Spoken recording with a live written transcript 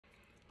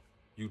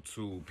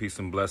YouTube, peace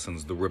and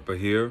blessings. The Ripper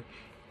here.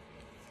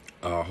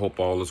 Hope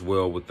all is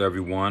well with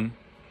everyone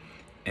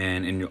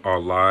and in our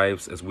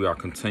lives as we are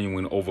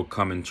continuing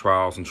overcoming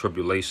trials and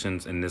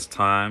tribulations in this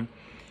time,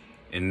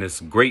 in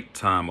this great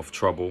time of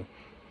trouble.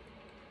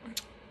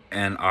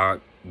 And I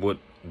would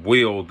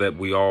will that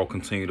we all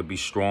continue to be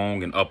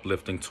strong and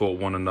uplifting toward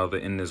one another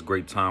in this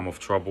great time of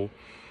trouble.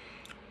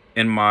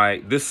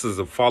 This is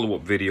a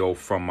follow-up video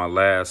from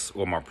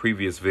my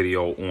previous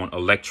video on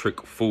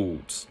electric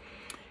foods.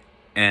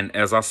 And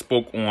as I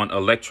spoke on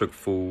electric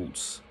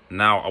foods,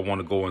 now I want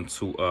to go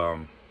into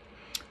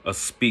a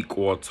speak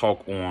or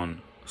talk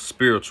on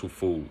spiritual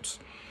foods.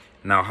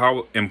 Now,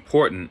 how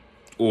important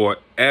or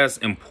as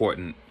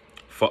important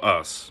for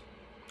us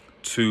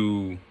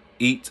to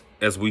eat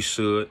as we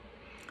should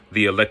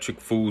the electric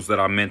foods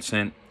that I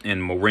mentioned in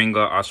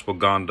moringa,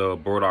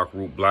 ashwagandha, burdock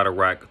root,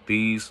 bladderwrack,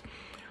 these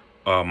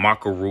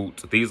maca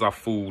root, these are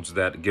foods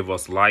that give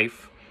us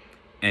life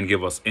and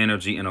give us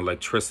energy and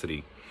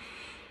electricity.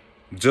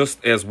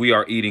 Just as we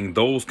are eating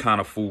those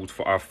kind of foods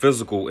for our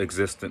physical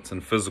existence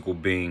and physical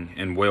being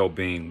and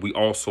well-being, we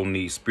also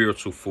need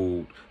spiritual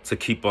food to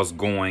keep us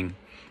going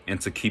and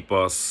to keep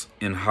us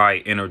in high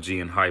energy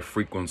and high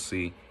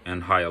frequency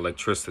and high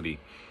electricity.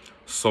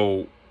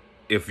 So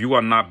if you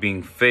are not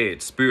being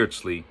fed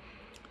spiritually,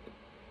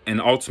 and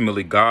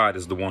ultimately God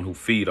is the one who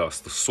feeds us,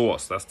 the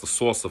source, that's the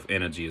source of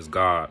energy is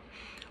God.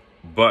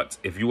 But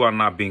if you are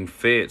not being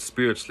fed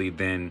spiritually,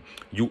 then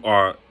you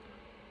are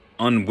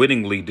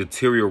unwittingly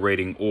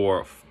deteriorating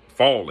or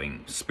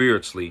falling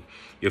spiritually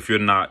if you're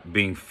not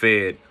being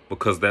fed,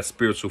 because that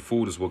spiritual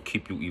food is what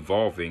keep you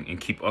evolving and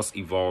keep us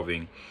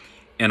evolving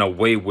in a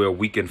way where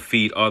we can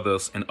feed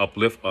others and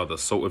uplift others.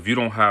 So if you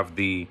don't have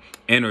the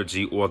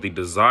energy or the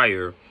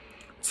desire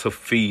to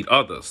feed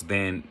others,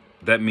 then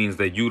that means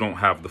that you don't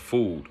have the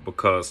food,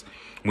 because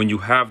when you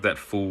have that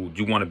food,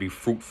 you want to be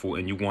fruitful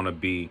and you want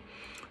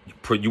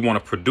to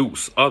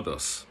produce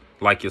others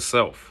like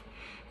yourself.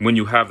 When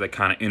you have that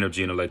kind of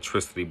energy and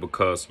electricity,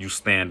 because you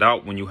stand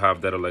out when you have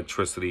that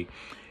electricity,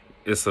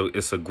 it's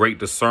a great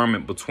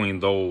discernment between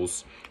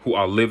those who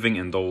are living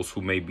and those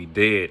who may be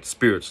dead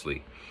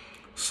spiritually.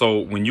 So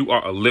when you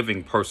are a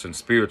living person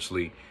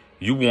spiritually,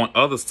 you want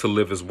others to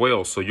live as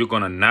well. So you're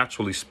going to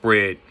naturally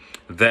spread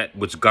that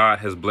which God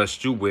has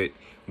blessed you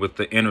with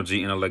the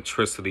energy and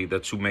electricity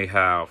that you may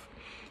have,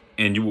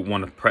 and you would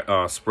want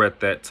to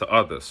spread that to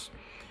others.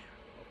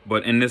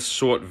 But in this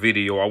short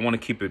video, I want to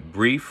keep it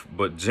brief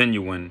but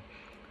genuine.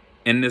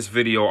 In this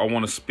video, I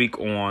want to speak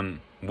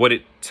on what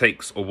it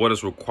takes or what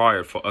is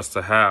required for us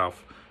to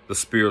have the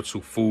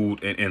spiritual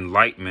food and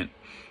enlightenment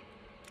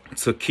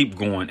to keep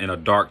going in a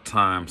dark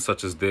time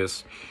such as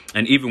this.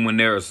 And even when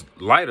there's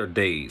lighter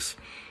days,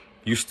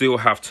 you still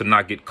have to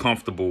not get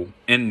comfortable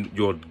in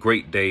your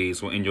great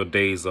days or in your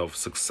days of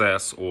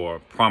success or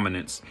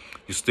prominence.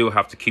 You still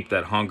have to keep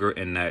that hunger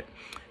and that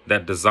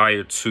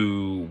desire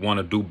to want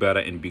to do better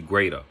and be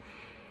greater.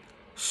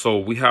 So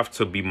we have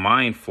to be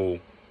mindful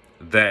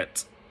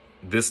that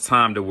this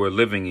time that we're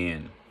living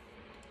in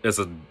is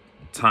a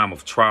time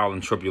of trial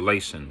and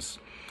tribulations,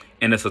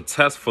 and it's a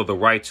test for the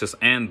righteous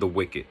and the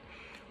wicked.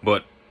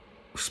 But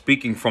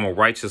speaking from a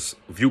righteous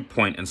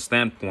viewpoint and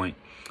standpoint,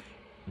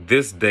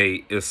 this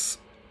day is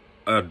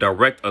a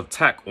direct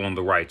attack on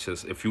the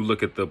righteous. If you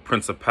look at the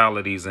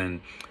principalities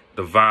and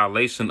the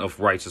violation of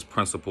righteous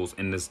principles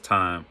in this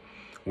time,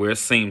 where it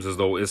seems as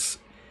though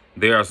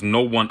there's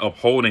no one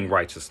upholding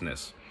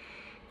righteousness.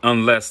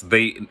 Unless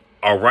they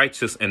are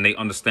righteous and they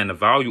understand the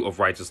value of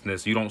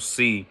righteousness, you don't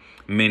see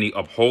many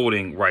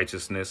upholding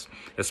righteousness,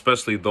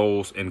 especially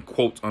those in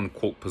quote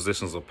unquote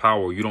positions of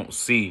power. You don't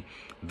see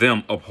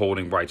them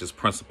upholding righteous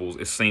principles.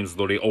 It seems as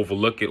though they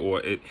overlook it,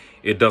 or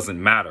it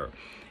doesn't matter.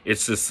 It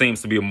just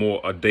seems to be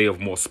a day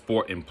of more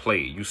sport and play.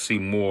 You see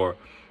more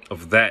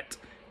of that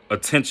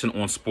attention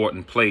on sport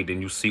and play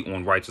than you see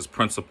on righteous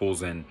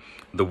principles and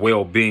the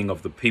well-being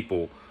of the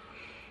people.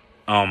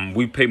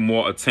 We pay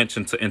more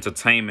attention to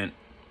entertainment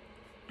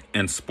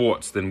and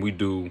sports than we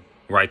do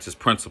righteous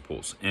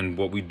principles and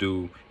what we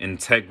do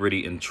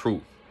integrity and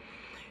truth.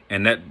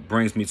 And that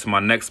brings me to my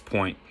next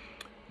point.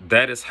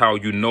 That is how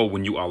you know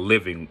when you are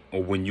living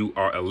or when you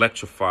are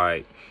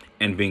electrified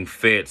and being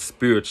fed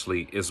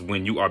spiritually, is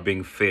when you are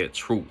being fed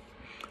truth.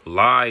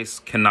 Lies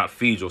cannot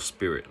feed your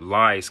spirit.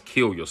 Lies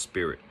kill your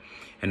spirit.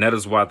 And that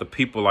is why the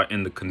people are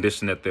in the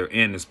condition that they're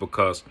in, is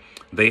because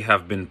they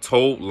have been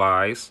told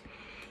lies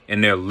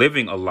and they're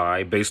living a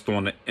lie based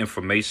on the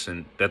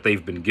information that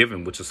they've been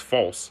given, which is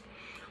false.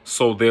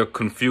 So they're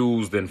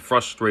confused and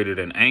frustrated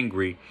and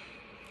angry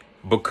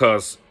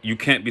because you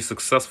can't be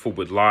successful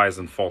with lies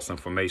and false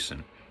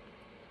information.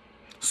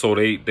 So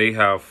they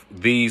have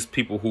these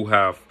people who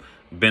have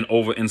been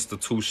over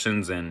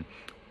institutions and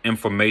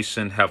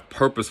information have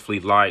purposefully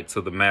lied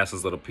to the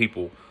masses of the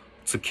people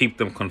to keep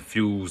them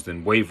confused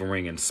and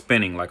wavering and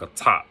spinning like a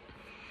top.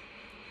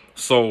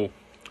 So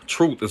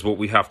truth is what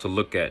we have to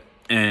look at.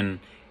 And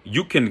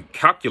you can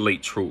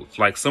calculate truth.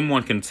 Like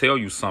someone can tell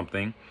you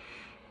something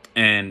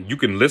and you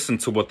can listen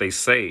to what they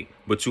say,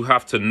 but you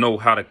have to know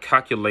how to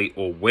calculate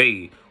or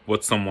weigh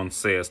what someone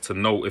says, to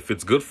know if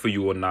it's good for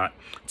you or not,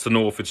 to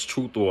know if it's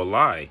truth or a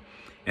lie.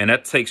 And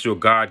that takes your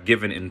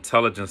God-given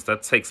intelligence.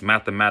 That takes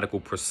mathematical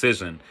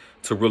precision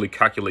to really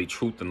calculate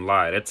truth and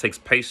lie. That takes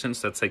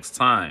patience. That takes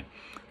time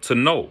to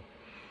know,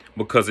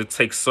 because it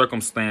takes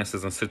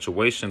circumstances and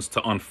situations to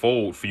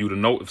unfold for you to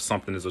know if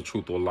something is a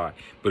truth or lie.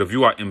 But if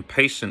you are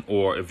impatient,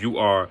 or if you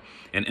are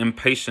an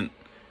impatient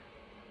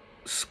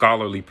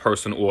scholarly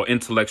person or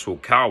intellectual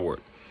coward,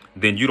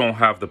 then you don't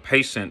have the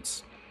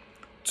patience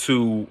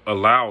to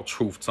allow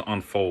truth to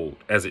unfold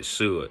as it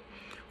should,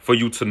 for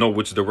you to know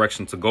which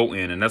direction to go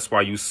in. And that's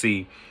why you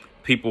see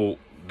people,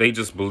 they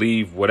just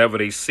believe whatever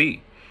they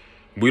see.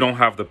 We don't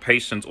have the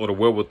patience or the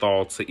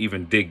wherewithal to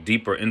even dig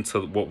deeper into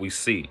what we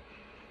see.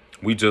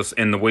 We just,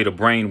 and the way the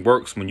brain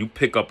works, when you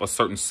pick up a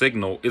certain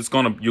signal,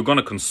 you're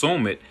gonna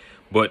consume it.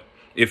 But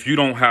if you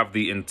don't have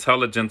the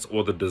intelligence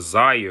or the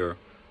desire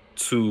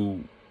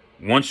to,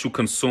 once you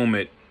consume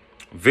it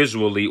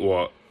visually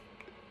or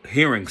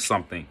hearing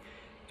something,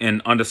 and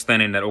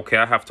understanding that, okay,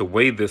 I have to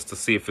weigh this to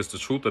see if it's the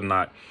truth or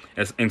not,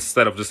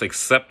 instead of just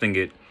accepting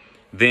it,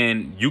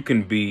 then you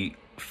can be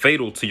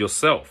fatal to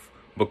yourself,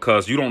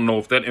 because you don't know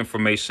if that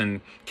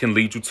information can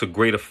lead you to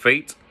greater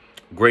fate,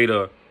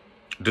 greater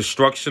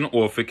destruction,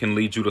 or if it can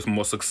lead you to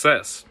more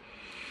success.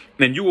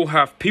 And you will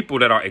have people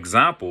that are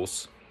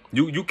examples.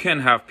 You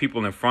can have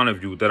people in front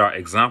of you that are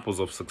examples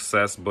of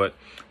success, but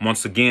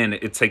once again,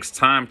 it takes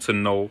time to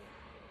know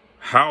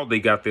how they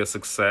got their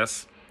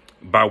success,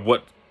 by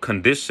what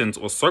conditions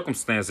or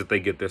circumstance that they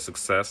get their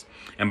success.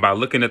 And by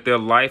looking at their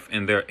life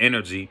and their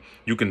energy,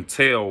 you can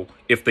tell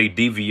if they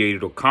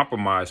deviated or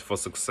compromised for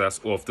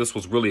success, or if this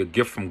was really a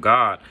gift from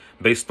God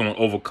based on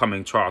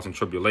overcoming trials and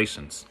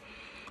tribulations.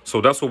 So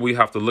that's what we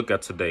have to look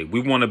at today.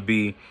 We want to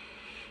be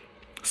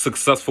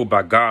successful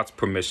by God's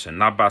permission,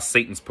 not by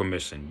Satan's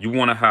permission. You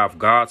want to have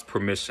God's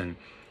permission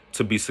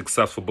to be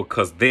successful,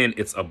 because then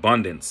it's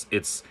abundance.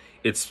 It's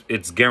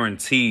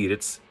guaranteed.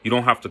 You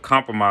don't have to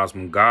compromise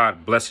when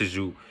God blesses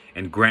you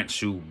and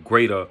grants you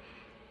greater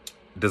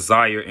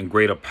desire and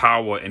greater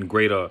power and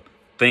greater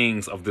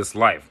things of this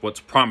life, what's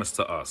promised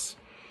to us,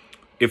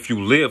 if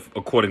you live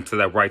according to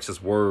that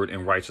righteous word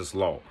and righteous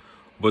law.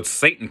 But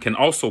Satan can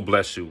also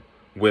bless you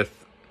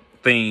with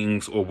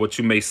things, or what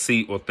you may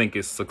see or think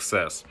is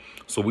success.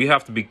 So we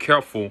have to be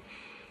careful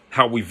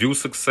how we view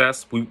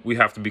success. We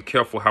have to be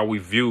careful how we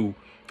view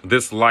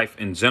this life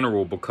in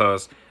general,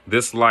 because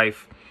this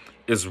life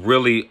is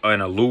really an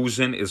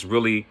illusion, is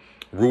really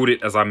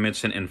rooted, as I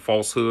mentioned, in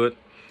falsehood.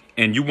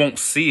 And you won't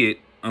see it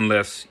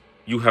unless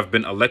you have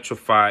been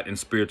electrified and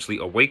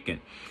spiritually awakened.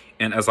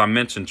 And as I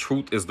mentioned,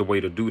 truth is the way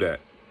to do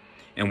that.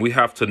 And we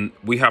have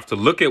to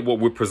look at what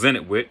we're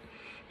presented with.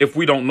 If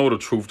we don't know the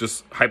truth,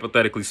 just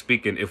hypothetically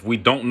speaking, if we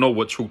don't know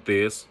what truth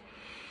is,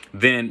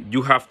 then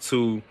you have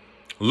to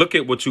look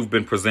at what you've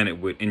been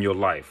presented with in your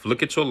life.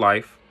 Look at your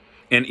life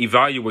and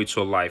evaluate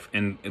your life,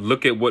 and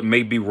look at what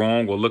may be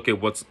wrong, or look at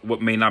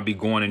what may not be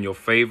going in your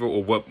favor,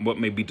 or what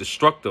may be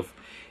destructive,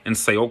 and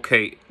say,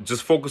 okay,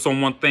 just focus on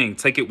one thing.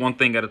 Take it one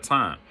thing at a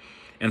time,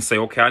 and say,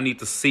 okay, I need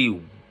to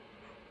see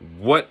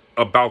what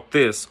about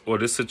this or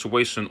this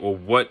situation, or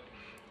what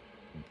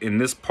in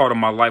this part of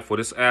my life or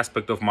this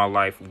aspect of my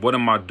life, what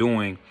am I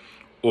doing,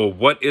 or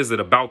what is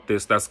it about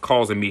this that's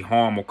causing me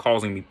harm or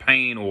causing me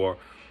pain or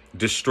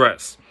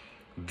distress?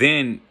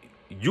 Then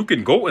you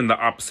can go in the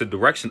opposite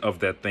direction of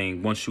that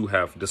thing once you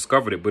have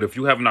discovered it. But if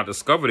you have not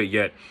discovered it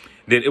yet,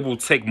 then it will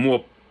take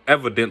more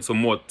evidence or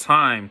more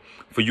time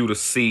for you to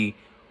see,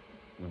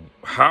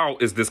 how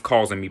is this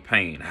causing me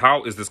pain?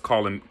 How is this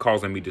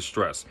causing me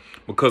distress?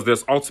 Because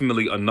there's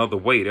ultimately another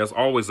way. There's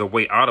always a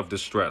way out of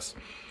distress.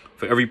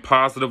 For every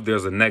positive,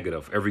 there's a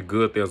negative. Every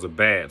good, there's a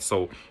bad.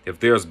 So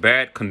if there's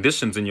bad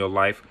conditions in your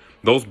life,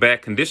 those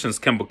bad conditions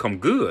can become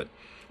good.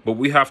 But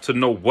we have to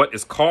know what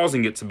is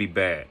causing it to be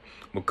bad,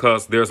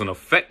 because there's an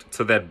effect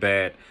to that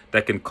bad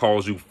that can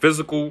cause you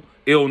physical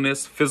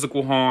illness,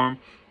 physical harm,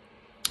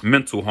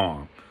 mental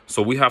harm.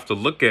 So we have to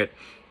look at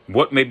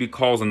what may be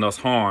causing us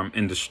harm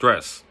and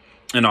distress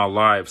in our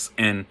lives,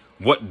 and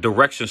what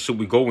direction should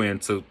we go in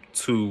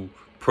to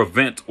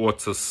prevent or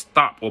to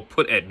stop or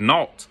put at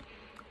naught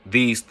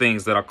these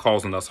things that are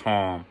causing us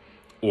harm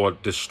or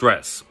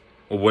distress,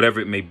 or whatever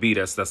it may be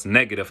that's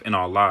negative in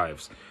our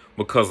lives.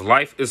 Because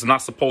life is not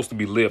supposed to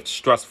be lived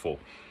stressful.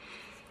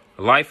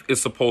 Life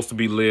is supposed to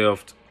be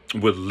lived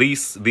with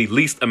the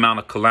least amount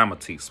of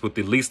calamities, with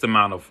the least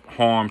amount of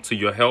harm to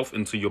your health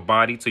and to your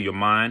body, to your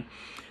mind.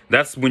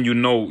 That's when you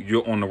know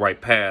you're on the right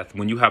path,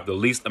 when you have the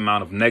least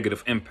amount of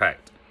negative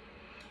impact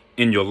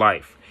in your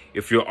life.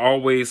 If you're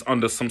always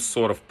under some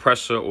sort of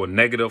pressure or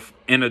negative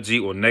energy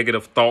or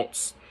negative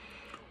thoughts,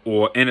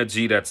 or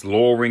energy that's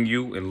lowering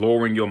you and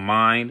lowering your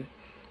mind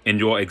and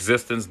your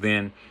existence,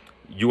 then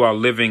you are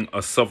living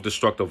a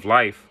self-destructive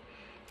life,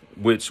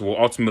 which will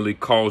ultimately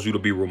cause you to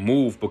be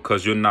removed,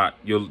 because you're not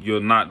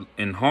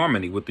in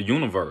harmony with the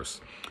universe.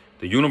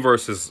 The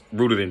universe is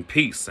rooted in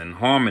peace and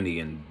harmony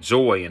and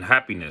joy and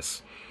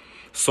happiness.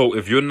 So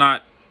if you're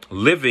not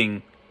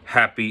living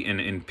happy and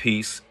in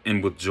peace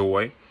and with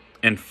joy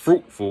and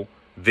fruitful,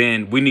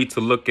 then we need to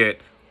look at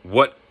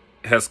what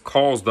has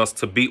caused us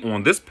to be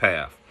on this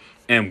path,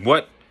 and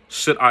what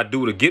should I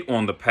do to get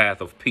on the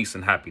path of peace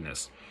and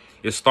happiness.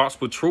 It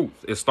starts with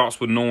truth. It starts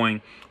with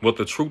knowing what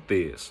the truth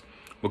is,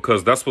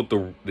 because that's what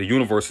the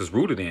universe is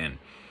rooted in.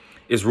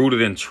 It's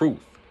rooted in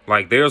truth.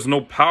 Like, there's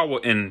no power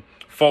in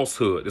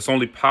falsehood. It's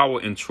only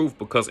power in truth,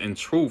 because in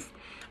truth,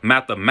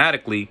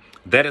 mathematically,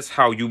 that is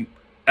how you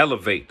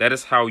elevate. That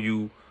is how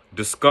you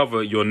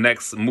discover your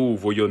next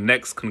move, or your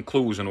next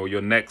conclusion, or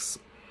your next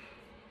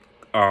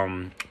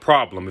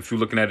problem. If you're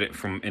looking at it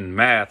from in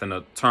math, in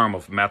a term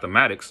of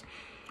mathematics,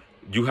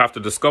 you have to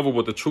discover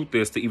what the truth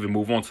is to even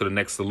move on to the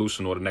next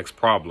solution or the next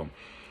problem.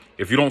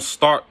 If you don't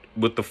start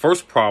with the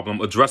first problem,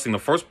 addressing the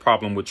first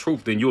problem with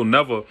truth, then you'll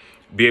never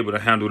be able to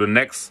handle the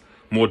next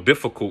more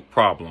difficult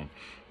problem.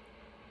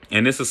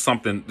 And this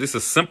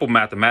is simple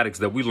mathematics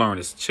that we learn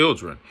as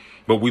children,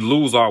 but we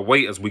lose our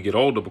way as we get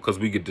older because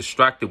we get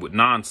distracted with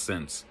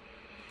nonsense.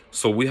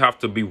 So we have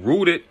to be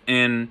rooted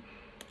in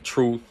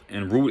truth,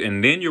 and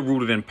then you're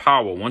rooted in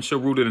power. Once you're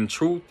rooted in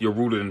truth, you're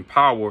rooted in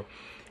power,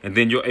 and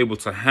then you're able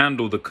to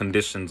handle the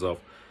conditions of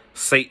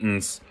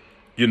Satan's,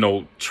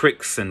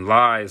 tricks and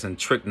lies and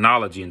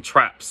tricknology and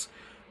traps.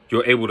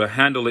 You're able to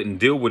handle it and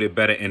deal with it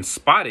better and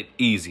spot it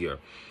easier.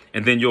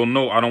 And then you'll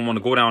know, I don't want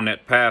to go down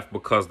that path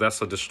because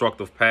that's a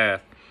destructive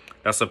path.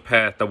 That's a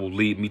path that will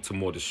lead me to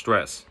more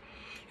distress.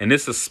 And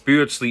this is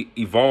spiritually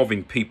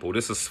evolving people.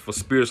 This is for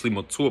spiritually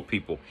mature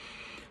people.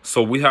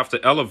 So we have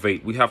to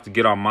elevate. We have to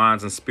get our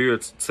minds and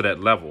spirits to that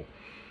level.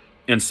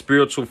 And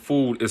spiritual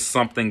food is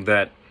something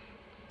that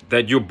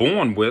you're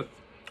born with,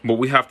 but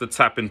we have to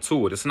tap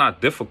into it. It's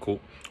not difficult,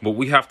 but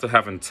we have to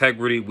have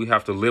integrity. We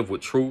have to live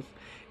with truth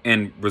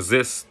and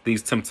resist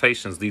these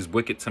temptations, these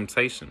wicked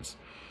temptations.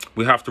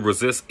 We have to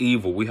resist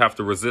evil. We have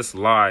to resist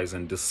lies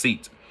and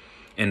deceit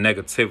and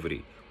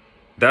negativity.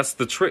 That's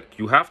the trick.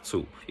 You have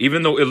to.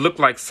 Even though it looked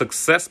like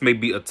success may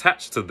be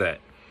attached to that,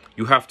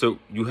 you have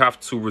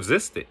to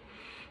resist it.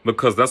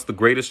 Because that's the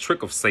greatest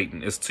trick of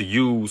Satan, is to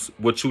use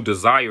what you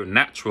desire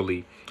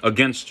naturally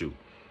against you.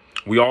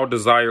 We all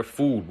desire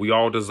food. We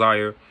all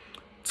desire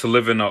to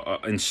live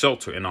in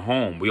shelter, in a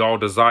home. We all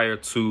desire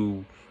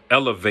to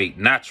elevate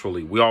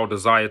naturally. We all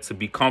desire to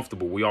be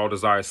comfortable. We all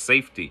desire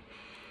safety.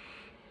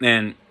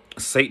 And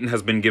Satan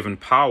has been given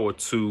power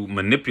to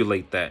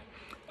manipulate that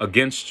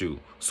against you.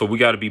 So we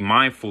got to be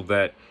mindful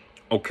that,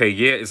 okay,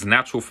 yeah, it's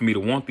natural for me to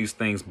want these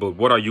things, but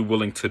what are you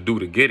willing to do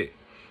to get it?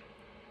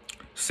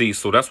 See,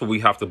 so that's what we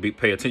have to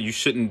pay attention. You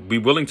shouldn't be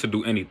willing to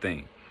do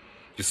anything,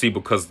 you see,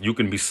 because you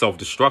can be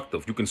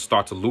self-destructive. You can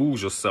start to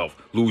lose yourself,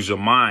 lose your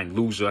mind,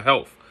 lose your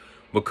health,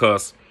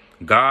 because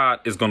God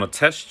is going to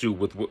test you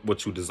with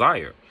what you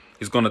desire.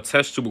 He's going to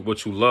test you with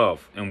what you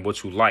love and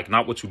what you like,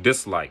 not what you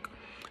dislike.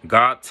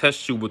 God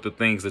tests you with the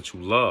things that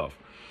you love.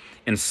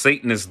 And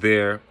Satan is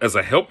there as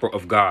a helper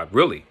of God,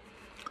 really,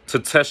 to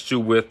test you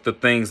with the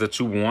things that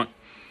you want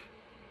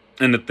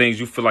and the things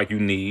you feel like you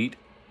need.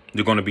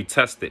 You're going to be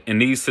tested.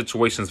 And these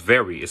situations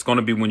vary. It's going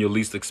to be when you're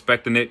least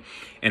expecting it,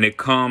 and it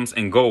comes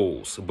and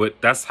goes.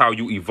 But that's how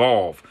you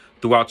evolve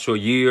throughout your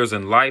years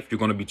in life. You're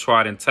going to be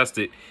tried and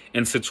tested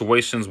in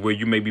situations where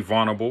you may be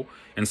vulnerable,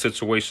 in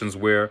situations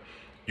where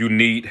you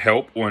need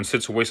help, or in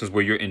situations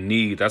where you're in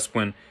need. That's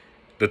when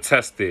the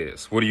test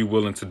is. What are you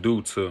willing to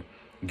do to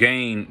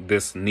gain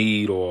this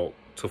need or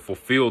to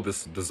fulfill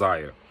this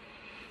desire?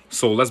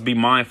 So let's be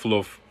mindful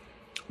of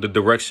the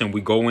direction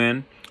we go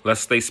in.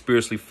 Let's stay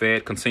spiritually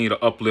fed, continue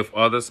to uplift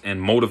others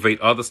and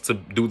motivate others to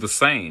do the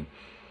same.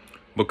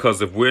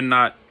 Because if we're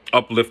not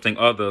uplifting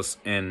others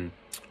and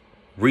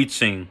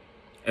reaching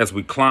as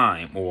we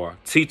climb, or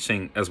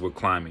teaching as we're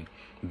climbing,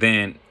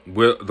 then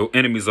we're the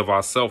enemies of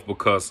ourselves,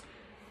 because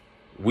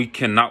we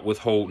cannot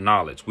withhold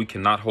knowledge. We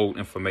cannot hold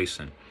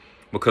information,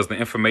 because the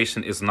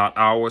information is not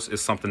ours.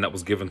 It's something that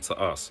was given to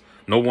us.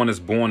 No one is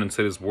born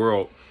into this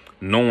world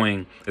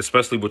knowing,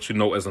 especially what you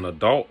know as an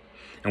adult,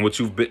 and what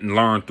you've been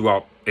learned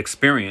throughout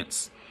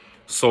experience.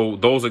 So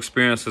those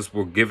experiences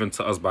were given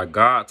to us by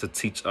God to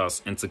teach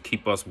us and to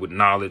keep us with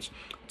knowledge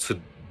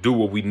to do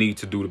what we need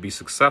to do to be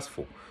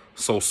successful.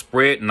 So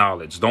spread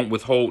knowledge. Don't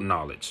withhold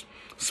knowledge.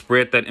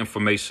 Spread that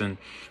information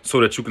so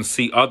that you can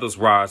see others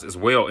rise as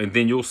well. And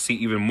then you'll see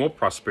even more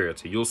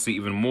prosperity. You'll see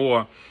even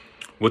more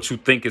what you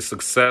think is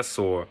success,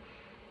 or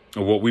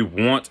what we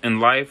want in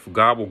life.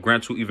 God will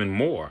grant you even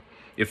more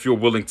if you're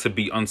willing to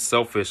be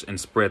unselfish and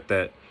spread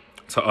that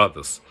to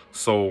others.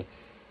 So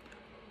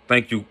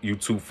thank you,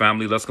 YouTube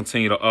family. Let's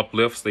continue to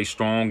uplift, stay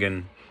strong,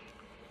 and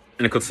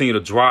continue to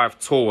drive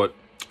toward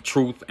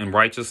truth and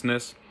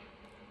righteousness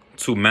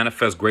to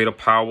manifest greater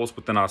powers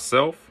within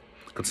ourselves.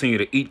 Continue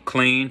to eat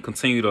clean,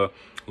 continue to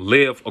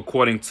live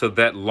according to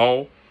that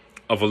law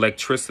of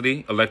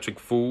electricity, electric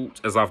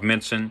foods, as I've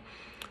mentioned: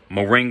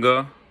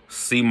 moringa,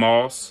 sea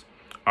moss,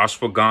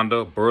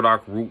 ashwagandha,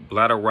 burdock root,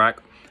 bladderwrack,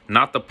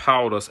 not the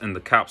powders and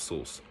the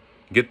capsules.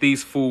 Get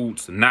these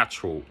foods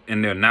natural,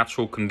 in their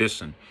natural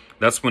condition.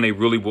 That's when they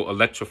really will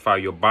electrify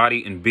your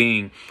body and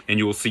being, and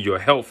you will see your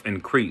health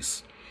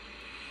increase.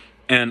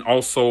 And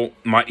also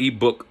my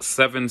ebook,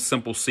 7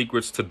 Simple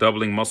Secrets to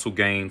Doubling Muscle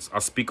Gains. I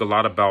speak a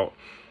lot about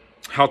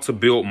how to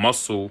build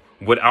muscle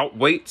without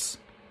weights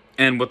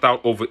and without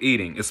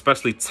overeating,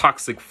 especially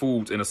toxic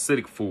foods and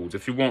acidic foods.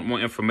 If you want more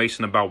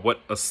information about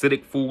what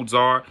acidic foods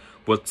are,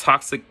 what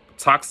toxic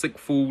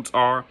foods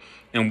are,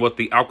 and what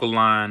the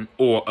alkaline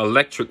or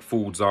electric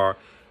foods are,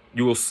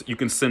 you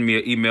can send me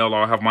an email,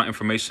 or I'll have my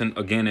information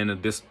again in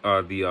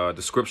the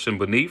description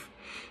beneath.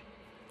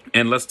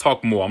 And let's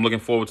talk more. I'm looking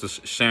forward to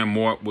sharing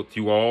more with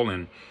you all,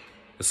 and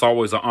it's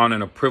always an honor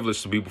and a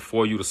privilege to be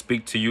before you, to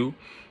speak to you,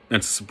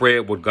 and to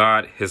spread what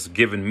God has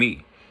given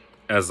me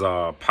as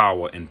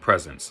power and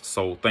presence.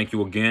 So thank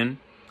you again.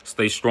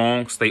 Stay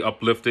strong, stay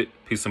uplifted.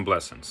 Peace and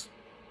blessings.